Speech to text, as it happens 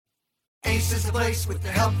Ace is the place with the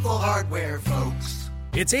helpful hardware, folks.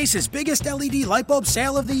 It's Ace's biggest LED light bulb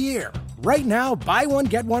sale of the year. Right now, buy one,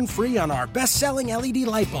 get one free on our best-selling LED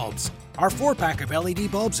light bulbs. Our 4-pack of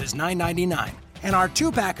LED bulbs is $9.99, and our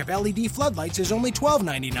 2-pack of LED floodlights is only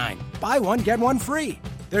 $12.99. Buy one, get one free.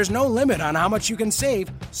 There's no limit on how much you can save,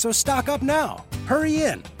 so stock up now. Hurry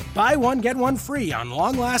in. Buy one, get one free on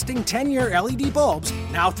long-lasting 10-year LED bulbs,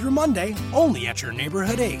 now through Monday, only at your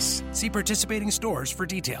neighborhood Ace. See participating stores for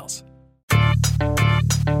details.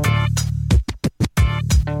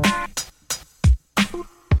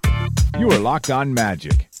 You are Locked On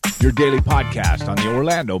Magic, your daily podcast on the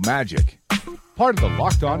Orlando Magic. Part of the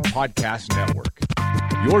Locked On Podcast Network.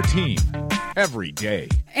 Your team every day.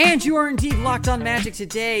 And you are indeed Locked On Magic.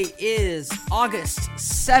 Today is August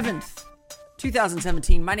 7th,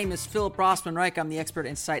 2017. My name is Philip Rossman-Reich. I'm the expert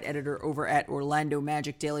insight editor over at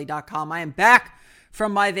OrlandoMagicDaily.com. I am back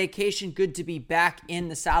from my vacation. Good to be back in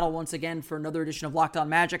the saddle once again for another edition of Locked On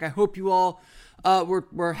Magic. I hope you all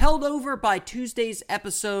were held over by Tuesday's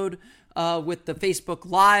episode with the Facebook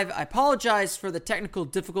Live. I apologize for the technical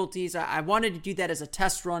difficulties. I wanted to do that as a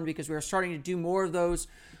test run because we are starting to do more of those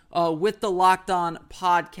with the Locked On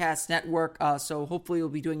Podcast Network. So hopefully we'll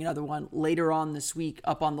be doing another one later on this week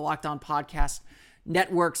up on the Locked On Podcast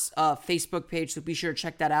Network's Facebook page. So be sure to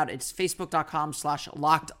check that out. It's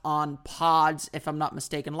facebook.com/LockedOnPods, if I'm not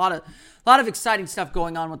mistaken. A lot of exciting stuff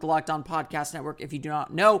going on with the Locked On Podcast Network. If you do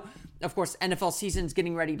not know, of course, NFL season is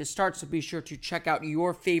getting ready to start. So be sure to check out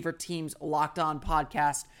your favorite team's Locked On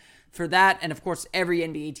podcast for that. And of course, every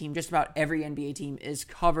NBA team, just about every NBA team is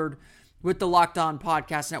covered with the Locked On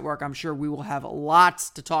Podcast Network. I'm sure we will have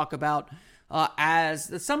lots to talk about as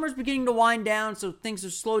the summer's beginning to wind down, so things are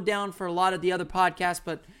slowed down for a lot of the other podcasts,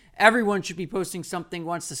 but everyone should be posting something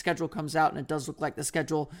once the schedule comes out, and it does look like the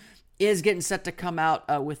schedule is getting set to come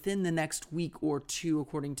out within the next week or two,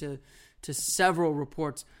 according to several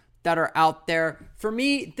reports that are out there. For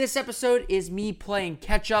me, this episode is me playing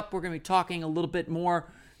catch-up. We're going to be talking a little bit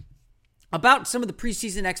more about some of the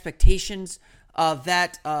preseason expectations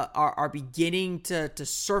that are beginning to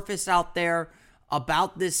surface out there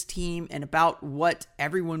about this team and about what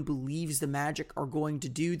everyone believes the Magic are going to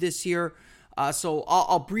do this year. So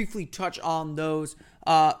I'll briefly touch on those.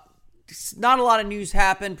 Not a lot of news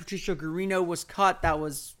happened. Patricio Guarino was cut. That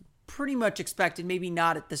was pretty much expected. Maybe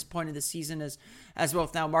not at this point of the season, as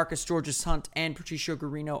both now Marcus Georges-Hunt and Patricio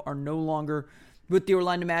Guarino are no longer with the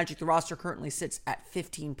Orlando Magic. The roster currently sits at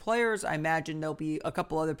 15 players. I imagine there'll be a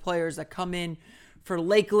couple other players that come in for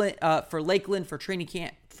Lakeland for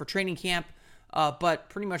training camp. But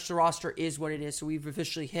pretty much the roster is what it is. So we've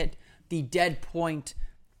officially hit the dead point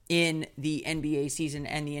in the NBA season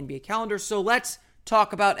and the NBA calendar. So let's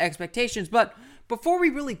talk about expectations. But before we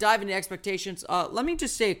really dive into expectations, let me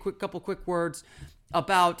just say a couple quick words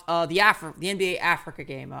about the NBA Africa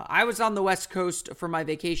game. I was on the West Coast for my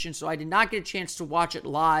vacation, so I did not get a chance to watch it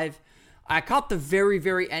live. I caught the very,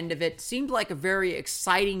 very end of it. Seemed like a very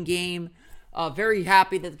exciting game. Very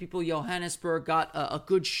happy that the people of Johannesburg got a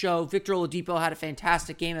good show. Victor Oladipo had a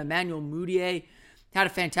fantastic game. Emmanuel Mudiay had a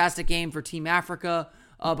fantastic game for Team Africa.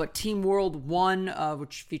 But Team World won,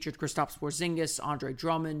 which featured Kristaps Porzingis, Andre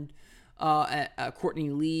Drummond, Courtney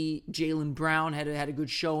Lee, Jaylen Brown had a good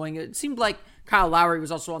showing. It seemed like Kyle Lowry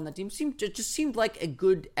was also on that team. It just seemed like a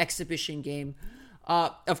good exhibition game.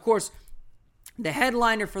 Of course, the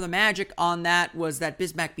headliner for the Magic on that was that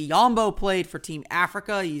Bismack Biyombo played for Team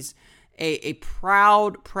Africa. He's a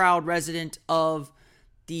proud resident of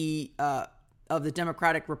the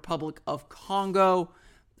Democratic Republic of Congo.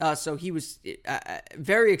 So he was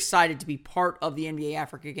very excited to be part of the NBA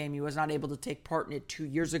Africa game. He was not able to take part in it 2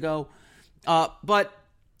 years ago. But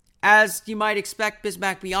as you might expect,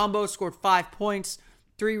 Bismack Biyombo scored 5 points,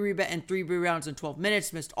 3 rebounds in 12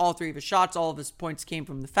 minutes, missed all 3 of his shots. All of his points came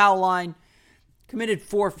from the foul line. Committed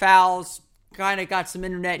 4 fouls. Kind of got some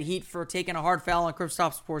internet heat for taking a hard foul on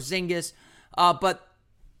Kristaps Porzingis. But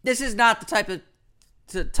this is not the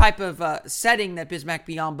type of setting that Bismack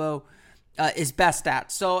Biyombo is best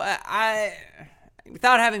at. So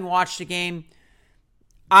without having watched the game,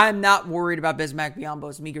 I'm not worried about Bismack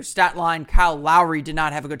Biyombo's meager stat line. Kyle Lowry did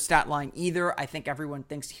not have a good stat line either. I think everyone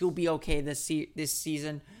thinks he'll be okay this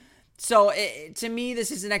season. So to me,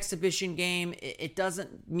 this is an exhibition game. It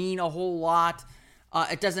doesn't mean a whole lot.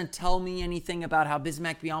 It doesn't tell me anything about how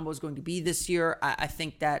Bismack Biyombo is going to be this year. I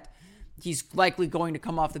think that he's likely going to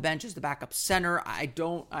come off the bench as the backup center.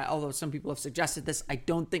 Although some people have suggested this, I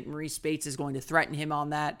don't think Maurice Bates is going to threaten him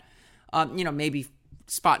on that. Maybe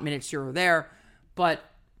spot minutes here or there. But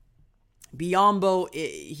Biyombo,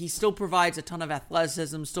 he still provides a ton of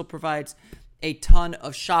athleticism, still provides a ton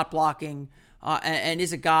of shot blocking. and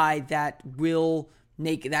is a guy that will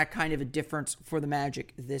make that kind of a difference for the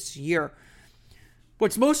Magic this year.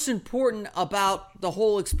 What's most important about the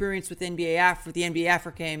whole experience with the NBA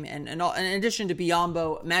Africa game, and in addition to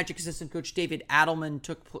Biyombo, Magic assistant coach David Adelman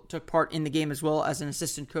took part in the game as well as an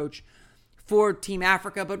assistant coach for Team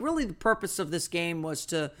Africa. But really the purpose of this game was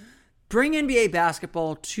to bring NBA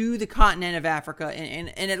basketball to the continent of Africa in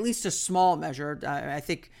at least a small measure. I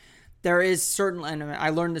think there is certain, and I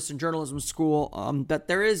learned this in journalism school, that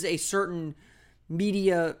there is a certain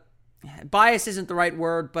media bias isn't the right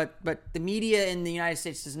word, but the media in the United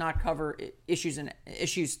States does not cover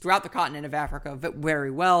issues throughout the continent of Africa very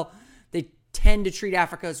well. They tend to treat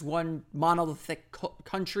Africa as one monolithic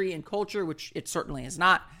country and culture, which it certainly is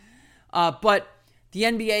not. But the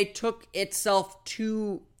NBA took itself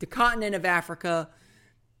to the continent of Africa,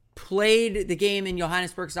 played the game in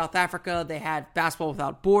Johannesburg, South Africa. They had Basketball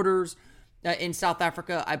Without Borders in South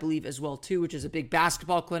Africa, I believe, as well, too, which is a big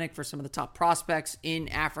basketball clinic for some of the top prospects in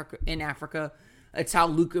Africa. It's how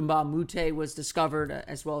Luka Mbamute was discovered,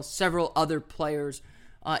 as well as several other players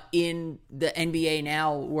in the NBA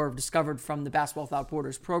now were discovered from the Basketball Without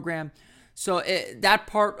Borders program. So that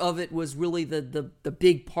part of it was really the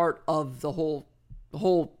big part of the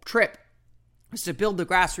whole trip, was to build the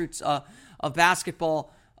grassroots of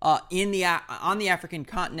basketball on the African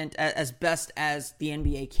continent as best as the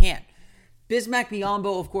NBA can. Bismack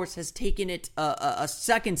Biyombo, of course, has taken it a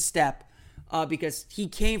second step because he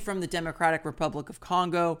came from the Democratic Republic of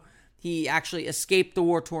Congo. He actually escaped the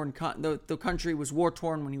war-torn. The country was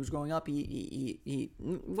war-torn when he was growing up. He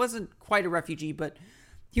wasn't quite a refugee, but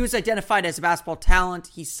he was identified as a basketball talent.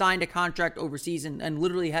 He signed a contract overseas and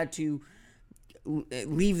literally had to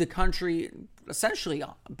leave the country essentially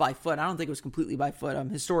by foot. I don't think it was completely by foot.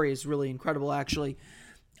 His story is really incredible, actually.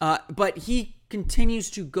 But he continues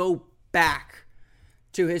to go back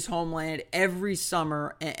to his homeland every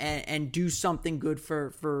summer and do something good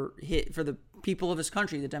for the people of his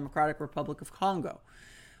country, the Democratic Republic of Congo.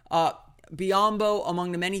 Biyombo,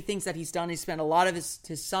 among the many things that he's done, he spent a lot of his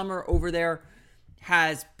summer over there,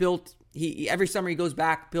 has built, every summer he goes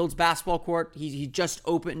back, builds basketball court. He just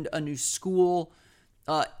opened a new school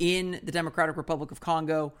in the Democratic Republic of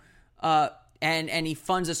Congo, and he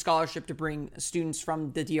funds a scholarship to bring students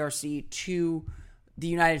from the DRC to the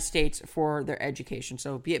United States for their education.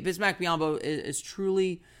 So Bismack Biyombo is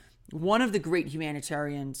truly one of the great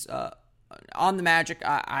humanitarians on the Magic.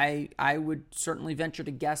 I would certainly venture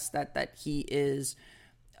to guess that he is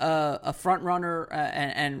a front runner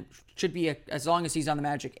and should be, as long as he's on the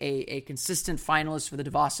Magic, a consistent finalist for the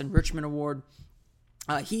DeVos and Richmond Award.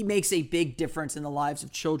 He makes a big difference in the lives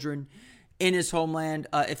of children in his homeland.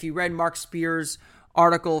 If you read Mark Spears'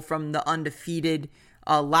 article from The Undefeated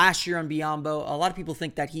last year on Biyombo, a lot of people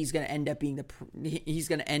think that he's going to end up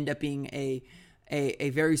being a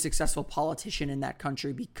very successful politician in that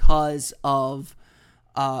country because of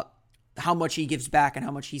how much he gives back and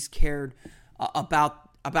how much he's cared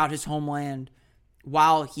about his homeland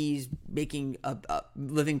while he's making a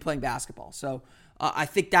living playing basketball. So I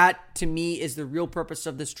think that, to me, is the real purpose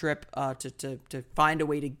of this trip, to find a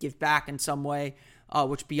way to give back in some way,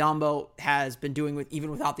 which Biyombo has been doing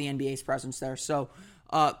even without the NBA's presence there. So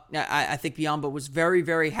I think Biyombo was very,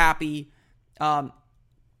 very happy. Was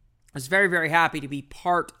very, very happy to be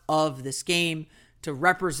part of this game, to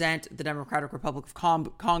represent the Democratic Republic of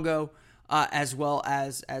Congo, as well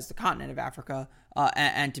as the continent of Africa,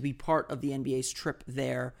 and to be part of the NBA's trip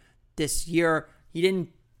there this year. He didn't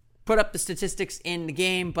put up the statistics in the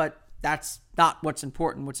game, but that's not what's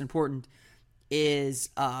important. What's important is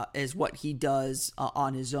what he does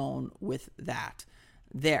on his own with that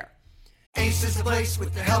there. Ace is the place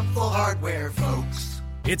with the helpful hardware, folks.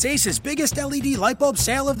 It's Ace's biggest LED light bulb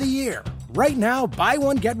sale of the year. Right now, buy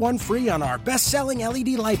one, get one free on our best-selling LED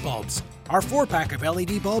light bulbs. Our 4-pack of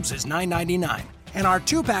LED bulbs is $9.99, and our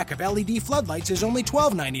 2-pack of LED floodlights is only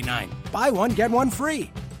 $12.99. Buy one, get one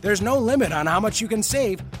free. There's no limit on how much you can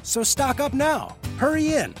save, so stock up now.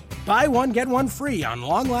 Hurry in. Buy one, get one free on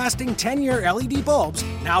long-lasting 10-year LED bulbs,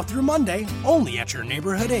 now through Monday, only at your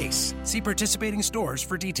neighborhood Ace. See participating stores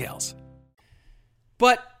for details.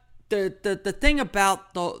 But the thing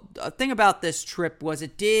about this trip was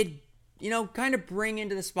it did, kind of bring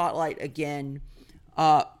into the spotlight again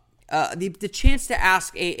the chance to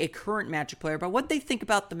ask a current Magic player about what they think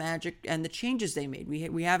about the Magic and the changes they made.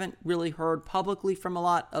 We haven't really heard publicly from a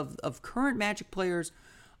lot of current Magic players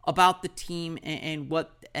about the team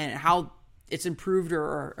and how it's improved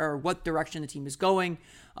or what direction the team is going.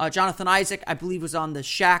 Jonathan Isaac, I believe, was on the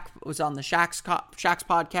Shaq's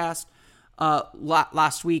podcast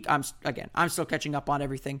last week. I'm still catching up on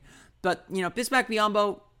everything. But, Bismack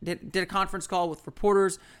Biyombo did a conference call with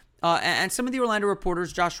reporters, and some of the Orlando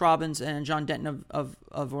reporters, Josh Robbins and John Denton of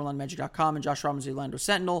OrlandoMagic.com and Josh Robbins of the Orlando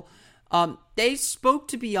Sentinel, they spoke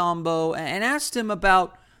to Biyombo and asked him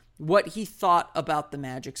about what he thought about the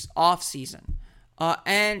Magic's offseason.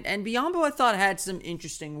 And Biyombo, I thought, had some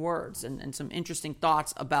interesting words and some interesting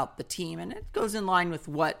thoughts about the team. And it goes in line with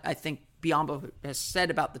what I think Biyombo has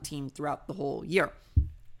said about the team throughout the whole year.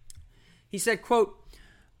 He said, quote,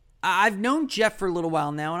 "I've known Jeff for a little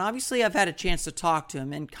while now, and obviously I've had a chance to talk to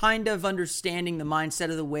him and kind of understanding the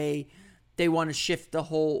mindset of the way they want to shift the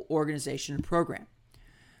whole organization and program.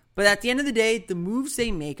 But at the end of the day, the moves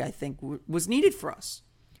they make, I think, was needed for us.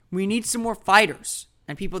 We need some more fighters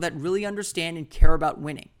and people that really understand and care about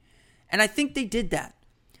winning. And I think they did that.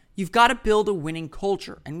 You've got to build a winning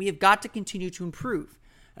culture, and we have got to continue to improve.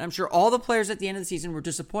 And I'm sure all the players at the end of the season were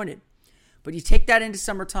disappointed. But you take that into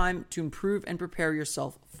summertime to improve and prepare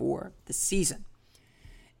yourself for the season."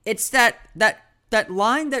 It's that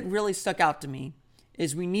line that really stuck out to me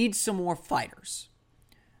is we need some more fighters.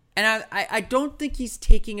 And I don't think he's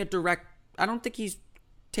taking a direct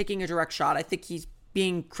shot. I think he's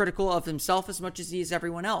being critical of himself as much as he is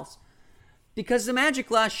everyone else. Because the Magic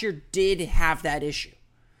last year did have that issue.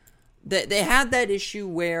 They had that issue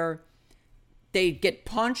where they'd get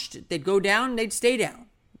punched, they'd go down, they'd stay down.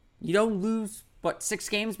 You don't lose, 6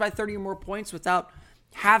 games by 30 or more points without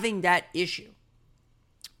having that issue.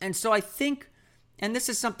 And so I think, and this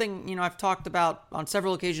is something, I've talked about on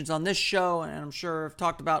several occasions on this show, and I'm sure I've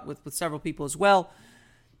talked about with several people as well,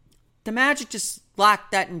 the Magic just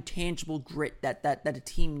lack that intangible grit that a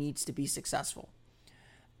team needs to be successful.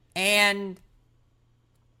 And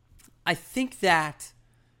I think that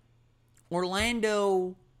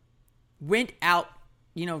Orlando went out,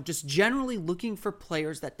 just generally looking for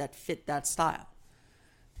players that fit that style.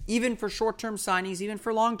 Even for short-term signings, even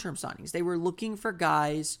for long-term signings. They were looking for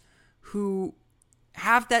guys who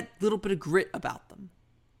have that little bit of grit about them.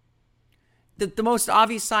 The most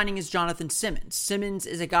obvious signing is Jonathan Simmons. Simmons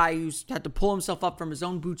is a guy who's had to pull himself up from his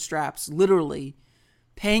own bootstraps, literally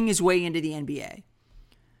paying his way into the NBA,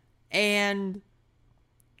 and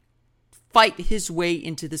fight his way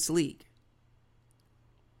into this league.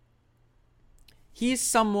 He is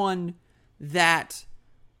someone that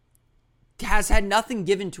has had nothing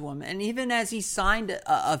given to him, and even as he signed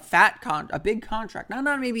a big contract,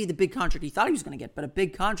 not maybe the big contract he thought he was going to get, but a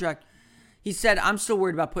big contract, he said, "I'm still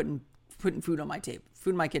worried about putting food on my table,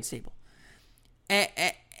 food on my kid's table."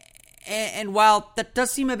 And while that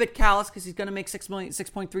does seem a bit callous because he's going to make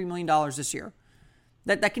 $6.3 million this year,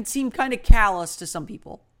 that can seem kind of callous to some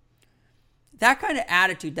people. That kind of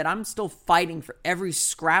attitude that I'm still fighting for every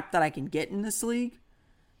scrap that I can get in this league,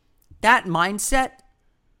 that mindset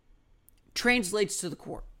translates to the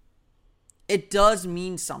court. It does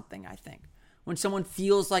mean something, I think, when someone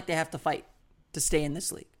feels like they have to fight to stay in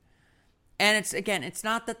this league. And it's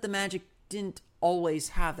not that the Magic didn't always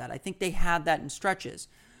have that. I think they had that in stretches.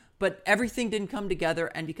 But everything didn't come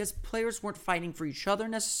together, and because players weren't fighting for each other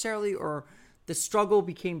necessarily, or the struggle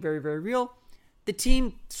became very, very real, the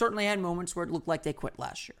team certainly had moments where it looked like they quit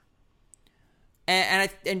last year.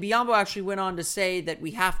 And Biyombo actually went on to say that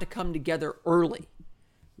we have to come together early.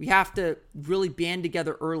 We have to really band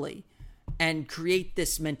together early and create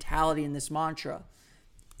this mentality and this mantra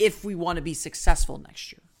if we want to be successful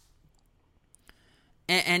next year.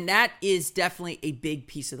 And that is definitely a big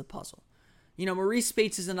piece of the puzzle. Maurice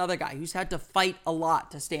Spates is another guy who's had to fight a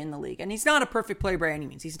lot to stay in the league. And he's not a perfect player by any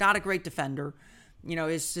means. He's not a great defender.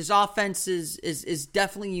 His offense is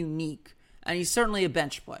definitely unique. And he's certainly a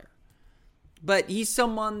bench player. But he's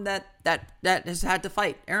someone that has had to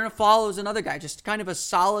fight. Aaron Aflalo is another guy, just kind of a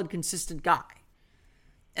solid, consistent guy.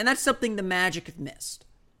 And that's something the Magic have missed.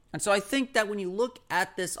 And so I think that when you look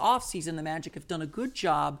at this offseason, the Magic have done a good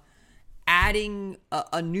job adding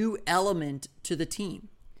a new element to the team.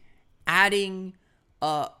 Adding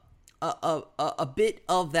a bit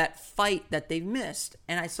of that fight that they've missed.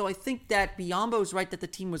 And so I think that Biyombo's right that the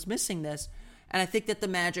team was missing this. And I think that the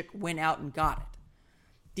Magic went out and got it.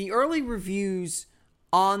 The early reviews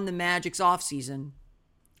on the Magic's offseason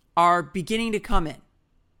are beginning to come in.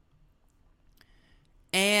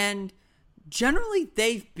 And generally,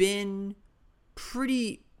 they've been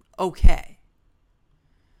pretty okay.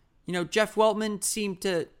 Jeff Weltman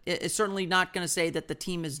is certainly not going to say that the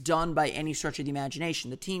team is done by any stretch of the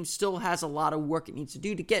imagination. The team still has a lot of work it needs to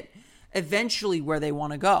do to get eventually where they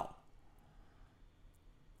want to go.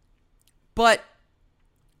 But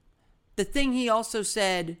the thing he also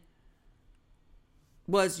said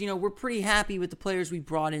was, we're pretty happy with the players we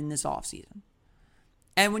brought in this offseason.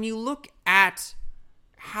 And when you look at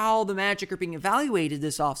how the Magic are being evaluated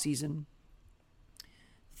this offseason,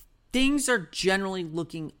 things are generally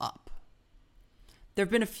looking up. There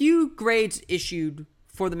have been a few grades issued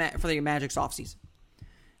for the Magic's offseason.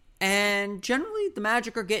 And generally, the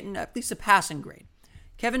Magic are getting at least a passing grade.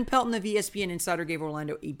 Kevin Pelton of ESPN Insider gave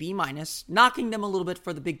Orlando a B-, knocking them a little bit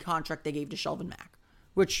for the big contract they gave to Shelvin Mack,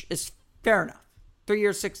 which is fair enough. 2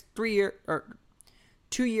 years,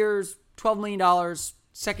 $12 million,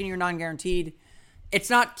 second year non-guaranteed. It's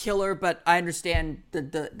not killer, but I understand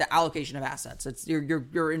the allocation of assets. It's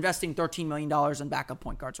you're investing $13 million in backup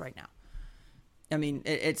point guards right now. I mean,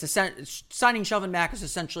 signing Shelvin Mack is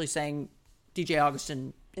essentially saying DJ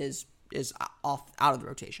Augustin is out of the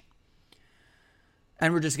rotation.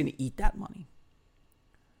 And we're just going to eat that money.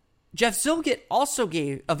 Jeff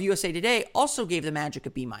Zillgitt of USA Today also gave the Magic a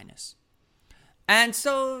B-. And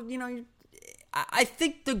so, I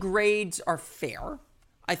think the grades are fair.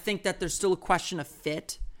 I think that there's still a question of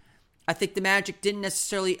fit. I think the Magic didn't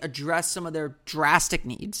necessarily address some of their drastic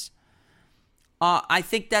needs. I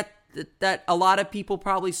think that a lot of people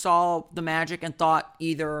probably saw the Magic and thought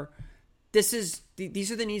either these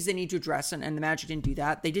are the needs they need to address, and the Magic didn't do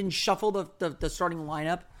that. They didn't shuffle the starting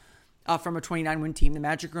lineup from a 29-win team. The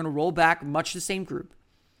Magic are going to roll back much the same group.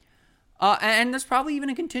 And there's probably even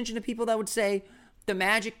a contingent of people that would say the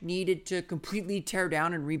Magic needed to completely tear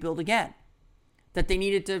down and rebuild again. That they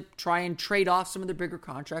needed to try and trade off some of the bigger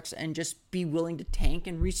contracts and just be willing to tank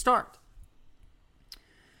and restart.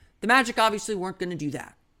 The Magic obviously weren't going to do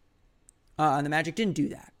that. And the Magic didn't do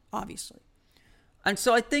that, obviously. And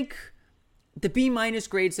so I think the B-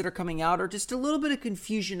 grades that are coming out are just a little bit of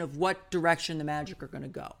confusion of what direction the Magic are going to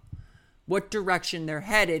go. What direction they're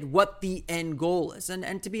headed, what the end goal is.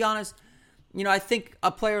 And to be honest, I think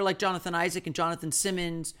a player like Jonathan Isaac and Jonathan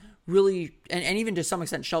Simmons really, and even to some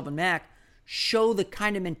extent Shelvin Mack, show the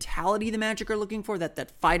kind of mentality the Magic are looking for,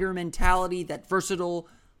 that fighter mentality, that versatile,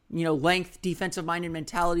 length, defensive-minded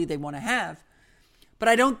mentality they want to have. But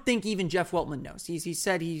I don't think even Jeff Weltman knows. He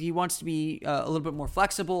said he wants to be a little bit more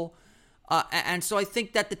flexible. And so I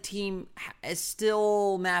think that the team is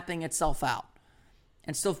still mapping itself out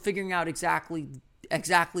and still figuring out exactly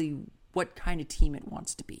what kind of team it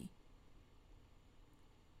wants to be.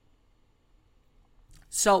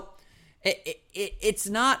 So it's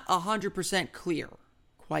not 100% clear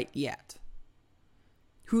quite yet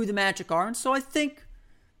who the Magic are. And so I think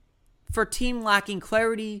for a team lacking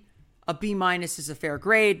clarity, a B- is a fair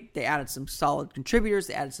grade. They added some solid contributors.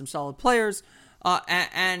 They added some solid players.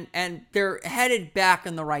 And they're headed back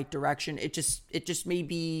in the right direction. It just may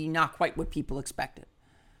be not quite what people expected.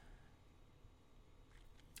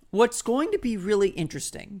 What's going to be really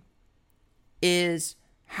interesting is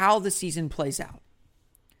how the season plays out.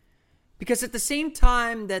 Because at the same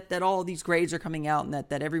time that all these grades are coming out and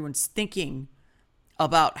that everyone's thinking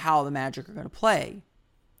about how the Magic are going to play,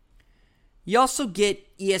 you also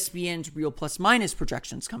get ESPN's Real Plus Minus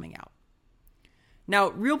projections coming out. Now,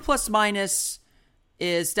 Real Plus Minus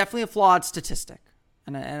is definitely a flawed statistic.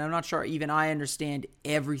 And I'm not sure even I understand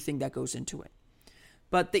everything that goes into it.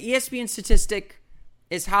 But the ESPN statistic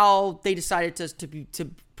is how they decided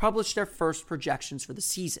to publish their first projections for the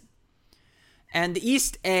season. And the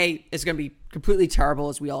East A is going to be completely terrible,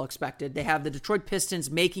 as we all expected. They have the Detroit Pistons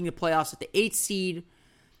making the playoffs at the 8th seed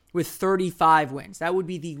with 35 wins. That would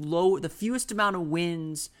be the fewest amount of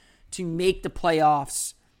wins to make the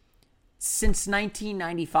playoffs since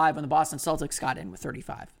 1995 when the Boston Celtics got in with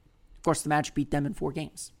 35. Of course, the Magic beat them in 4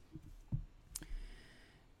 games.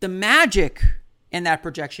 The Magic in that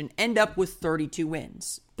projection end up with 32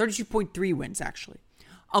 wins. 32.3 wins, actually.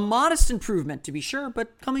 A modest improvement, to be sure,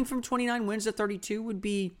 but coming from 29 wins to 32 would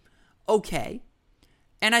be okay.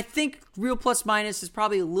 And I think Real Plus Minus is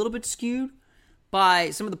probably a little bit skewed by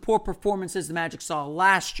some of the poor performances the Magic saw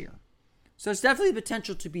last year. So it's definitely the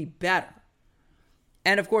potential to be better.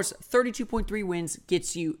 And of course, 32.3 wins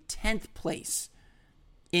gets you 10th place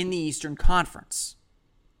in the Eastern Conference.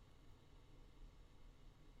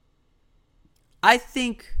 I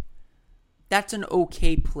think that's an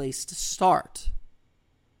okay place to start.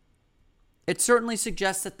 It certainly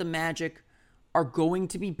suggests that the Magic are going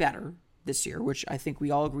to be better this year, which I think we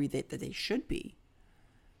all agree that they should be.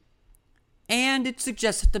 And it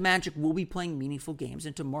suggests that the Magic will be playing meaningful games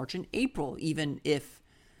into March and April, even if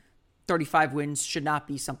 35 wins should not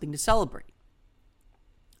be something to celebrate.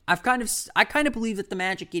 I kind of believe that the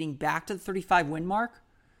Magic getting back to the 35 win mark,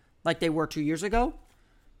 like they were 2 years ago,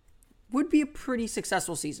 would be a pretty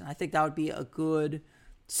successful season. I think that would be a good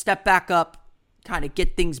step back up, kind of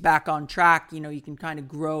get things back on track. You can kind of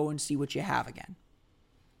grow and see what you have again.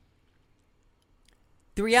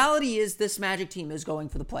 The reality is this Magic team is going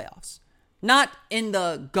for the playoffs. Not in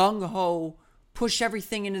the gung-ho, push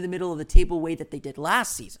everything into the middle of the table way that they did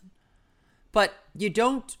last season. But you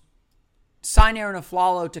don't sign Aaron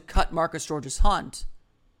Aflalo to cut Marcus Georges-Hunt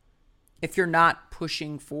if you're not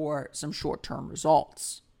pushing for some short-term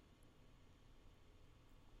results.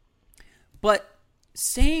 But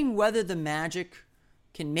saying whether the Magic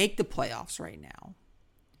can make the playoffs right now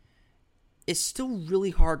is still really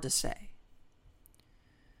hard to say.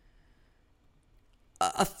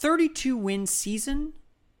 A 32-win season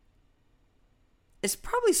is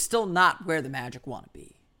probably still not where the Magic want to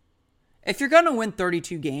be. If you're going to win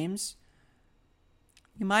 32 games,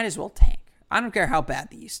 you might as well tank. I don't care how bad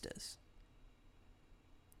the East is.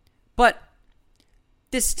 But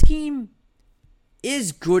this team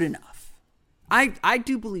is good enough. I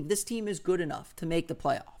do believe this team is good enough to make the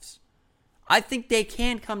playoffs. I think they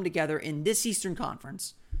can come together in this Eastern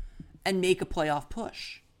Conference and make a playoff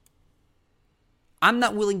push. I'm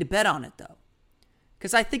not willing to bet on it, though,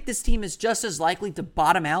 because I think this team is just as likely to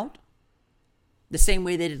bottom out the same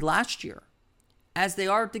way they did last year as they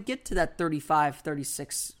are to get to that 35,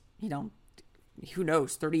 36, who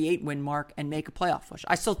knows, 38 win mark and make a playoff push.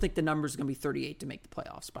 I still think the number is going to be 38 to make the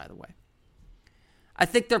playoffs, by the way. I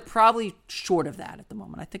think they're probably short of that at the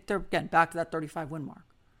moment. I think they're, again, back to that 35 win mark.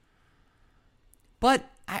 But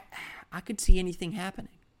I could see anything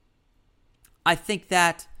happening. I think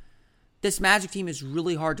that this Magic team is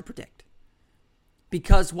really hard to predict.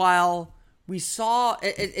 Because while we saw,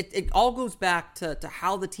 it all goes back to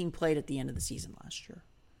how the team played at the end of the season last year.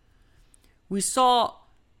 We saw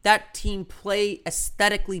that team play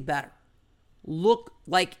aesthetically better, look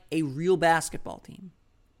like a real basketball team.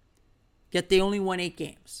 Yet they only won 8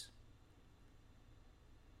 games.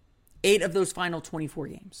 8 of those final 24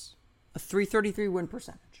 games. A .333 win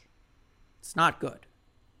percentage. It's not good.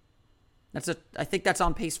 I think that's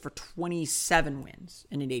on pace for 27 wins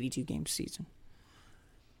in an 82-game season.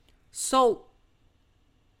 So,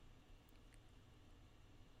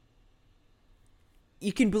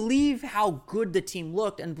 you can believe how good the team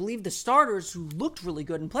looked and believe the starters who looked really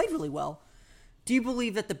good and played really well. Do you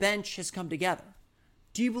believe that the bench has come together?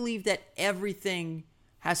 Do you believe that everything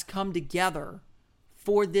has come together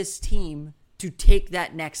for this team to take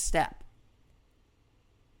that next step?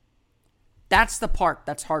 That's the part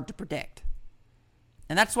that's hard to predict.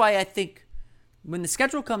 And that's why I think when the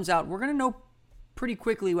schedule comes out, we're going to know pretty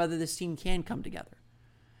quickly whether this team can come together.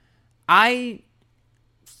 I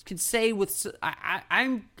could say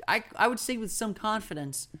I would say with some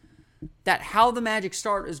confidence that how the Magic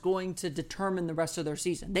start is going to determine the rest of their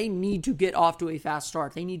season. They need to get off to a fast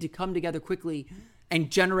start. They need to come together quickly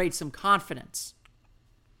and generate some confidence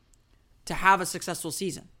to have a successful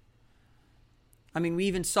season. I mean, we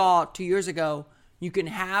even saw 2 years ago, you can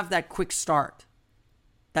have that quick start,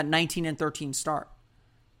 that 19-13 start,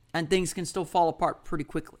 and things can still fall apart pretty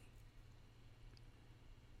quickly.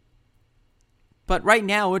 But right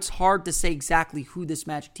now, it's hard to say exactly who this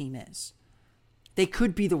Magic team is. They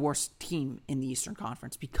could be the worst team in the Eastern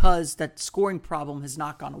Conference because that scoring problem has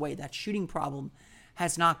not gone away. That shooting problem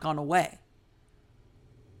has not gone away.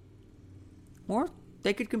 Or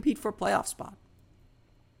they could compete for a playoff spot.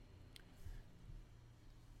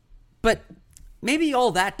 But maybe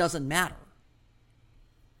all that doesn't matter.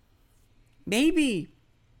 Maybe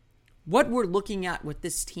what we're looking at with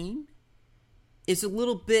this team is a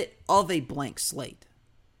little bit of a blank slate,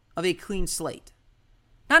 of a clean slate.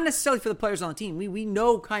 Not necessarily for the players on the team. We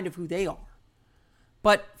know kind of who they are.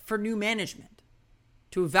 But for new management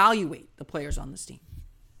to evaluate the players on this team.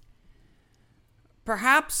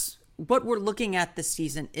 Perhaps what we're looking at this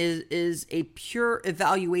season is a pure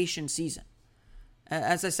evaluation season.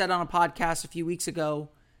 As I said on a podcast a few weeks ago,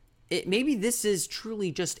 maybe this is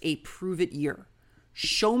truly just a prove it year.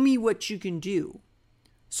 Show me what you can do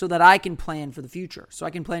so that I can plan for the future, so I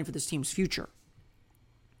can plan for this team's future.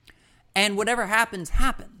 And whatever happens,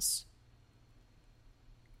 happens.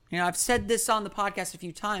 I've said this on the podcast a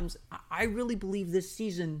few times. I really believe this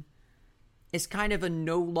season is kind of a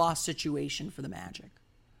no-loss situation for the Magic.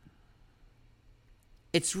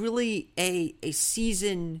 It's really a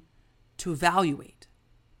season to evaluate,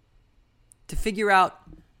 to figure out,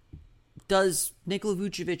 does Nikola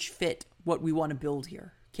Vucevic fit what we want to build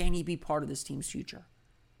here? Can he be part of this team's future?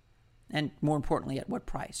 And more importantly, at what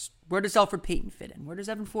price? Where does Elfrid Payton fit in? Where does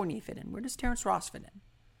Evan Fournier fit in? Where does Terrence Ross fit in?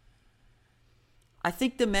 I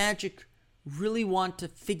think the Magic really want to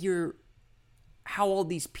figure how all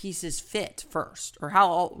these pieces fit first, or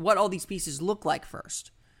what all these pieces look like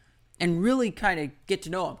first, and really kind of get to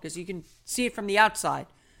know them, because you can see it from the outside,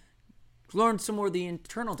 learn some more of the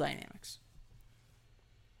internal dynamics,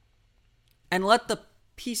 and let the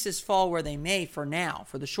pieces fall where they may for now,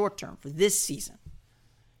 for the short term, for this season.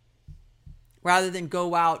 rather than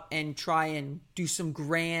go out and try and do some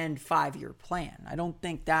grand 5-year plan. I don't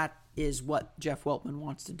think that is what Jeff Weltman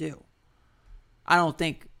wants to do. I don't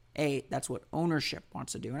think, that's what ownership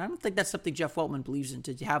wants to do. And I don't think that's something Jeff Weltman believes in,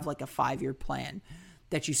 to have like a 5-year plan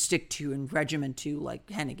that you stick to and regiment to like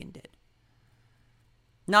Hennigan did.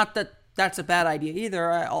 Not that that's a bad idea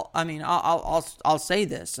either. I'll say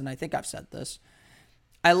this, and I think I've said this.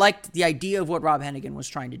 I liked the idea of what Rob Hennigan was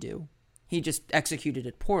trying to do. He just executed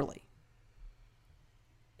it poorly.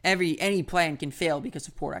 Any plan can fail because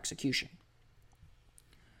of poor execution.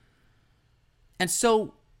 And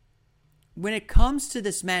so, when it comes to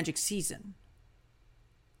this Magic season,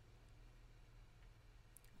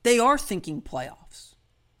 they are thinking playoffs.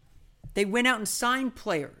 They went out and signed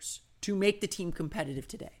players to make the team competitive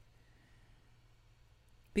today.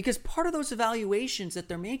 Because part of those evaluations that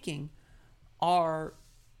they're making are,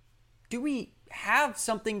 do we have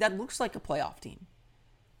something that looks like a playoff team?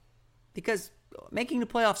 Because making the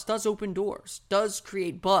playoffs does open doors, does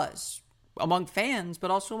create buzz among fans, but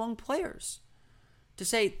also among players. To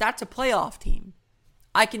say, that's a playoff team.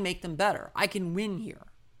 I can make them better. I can win here.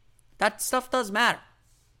 That stuff does matter.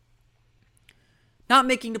 Not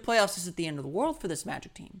making the playoffs isn't the end of the world for this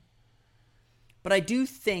Magic team. But I do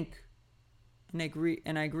think, and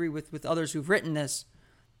I agree with others who've written this,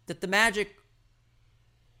 that the Magic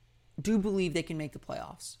do believe they can make the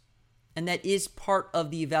playoffs. And that is part of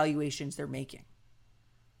the evaluations they're making.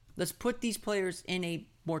 Let's put these players in a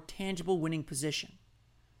more tangible winning position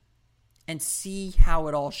and see how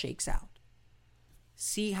it all shakes out.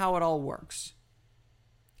 See how it all works.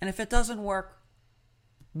 And if it doesn't work,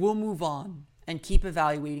 we'll move on and keep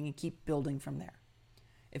evaluating and keep building from there.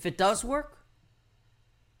 If it does work,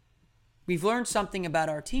 we've learned something about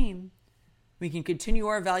our team. We can continue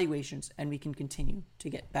our evaluations and we can continue to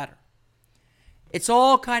get better. It's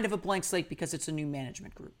all kind of a blank slate because it's a new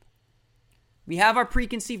management group. We have our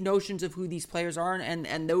preconceived notions of who these players are,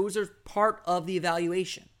 and those are part of the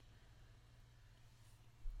evaluation.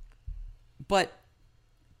 But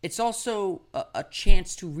it's also a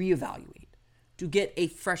chance to reevaluate, to get a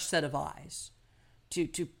fresh set of eyes,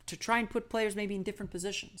 to try and put players maybe in different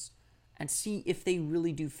positions and see if they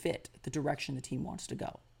really do fit the direction the team wants to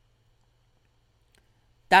go.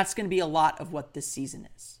 That's going to be a lot of what this season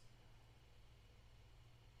is.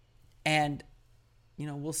 And,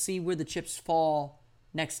 we'll see where the chips fall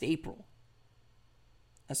next April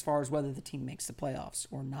as far as whether the team makes the playoffs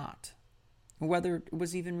or not, or whether it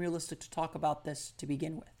was even realistic to talk about this to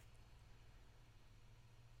begin with.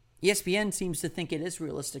 ESPN seems to think it is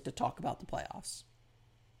realistic to talk about the playoffs.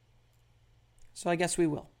 So I guess we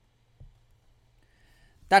will.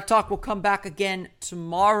 That talk will come back again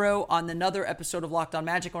tomorrow on another episode of Locked On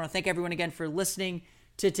Magic. I want to thank everyone again for listening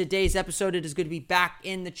to today's episode. It is good to be back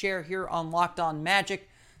in the chair here on Locked On Magic.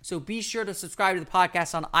 So be sure to subscribe to the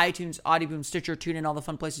podcast on iTunes, Audioboom, Stitcher, TuneIn, all the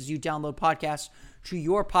fun places you download podcasts to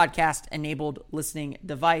your podcast-enabled listening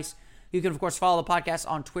device. You can, of course, follow the podcast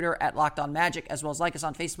on Twitter at Locked On Magic, as well as like us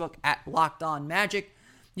on Facebook at Locked On Magic.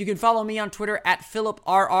 You can follow me on Twitter at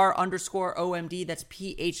PhilipRR_OMD. That's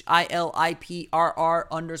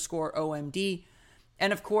PhilipRR_OMD.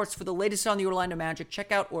 And of course, for the latest on the Orlando Magic,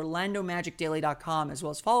 check out OrlandoMagicDaily.com, as well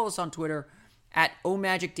as follow us on Twitter at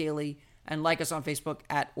OMagicDaily and like us on Facebook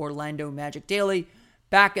at Orlando Magic Daily.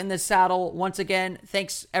 Back in the saddle once again.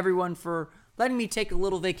 Thanks everyone for letting me take a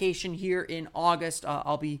little vacation here in August.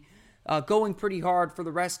 I'll be going pretty hard for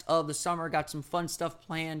the rest of the summer. Got some fun stuff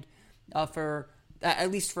planned for at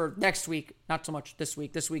least for next week. Not so much this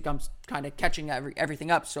week. This week I'm kind of catching everything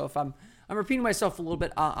up. So if I'm repeating myself a little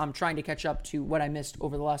bit. I'm trying to catch up to what I missed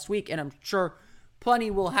over the last week, and I'm sure plenty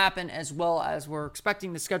will happen, as well as we're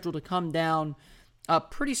expecting the schedule to come down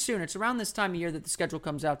pretty soon. It's around this time of year that the schedule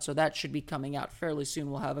comes out, so that should be coming out fairly soon.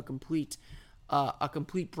 We'll have a complete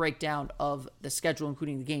breakdown of the schedule,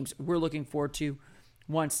 including the games we're looking forward to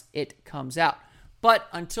once it comes out. But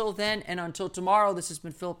until then, and until tomorrow, this has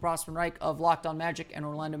been Philip Rossman-Reich of Locked On Magic and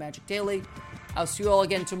Orlando Magic Daily. I'll see you all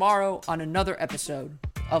again tomorrow on another episode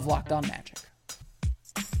of Locked On Magic.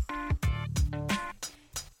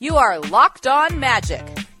 You are Locked On Magic,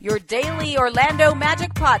 your daily Orlando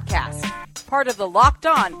Magic podcast, part of the Locked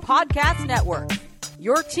On Podcast Network,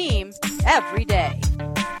 your team every day.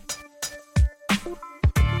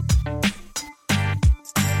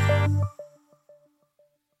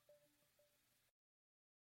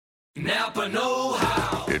 Napa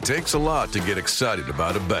know-how. It takes a lot to get excited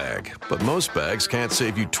about a bag, but most bags can't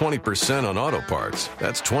save you 20% on auto parts.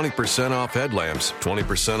 That's 20% off headlamps,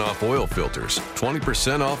 20% off oil filters,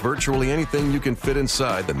 20% off virtually anything you can fit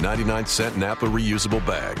inside the 99-cent Napa reusable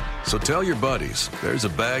bag. So tell your buddies, there's a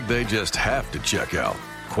bag they just have to check out.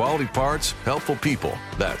 Quality parts, helpful people.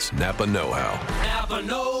 That's Napa Know-How. Napa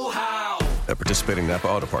know-how. At participating Napa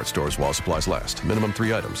Auto Parts stores while supplies last. Minimum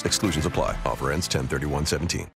 3 items. Exclusions apply. Offer ends 10/31/17.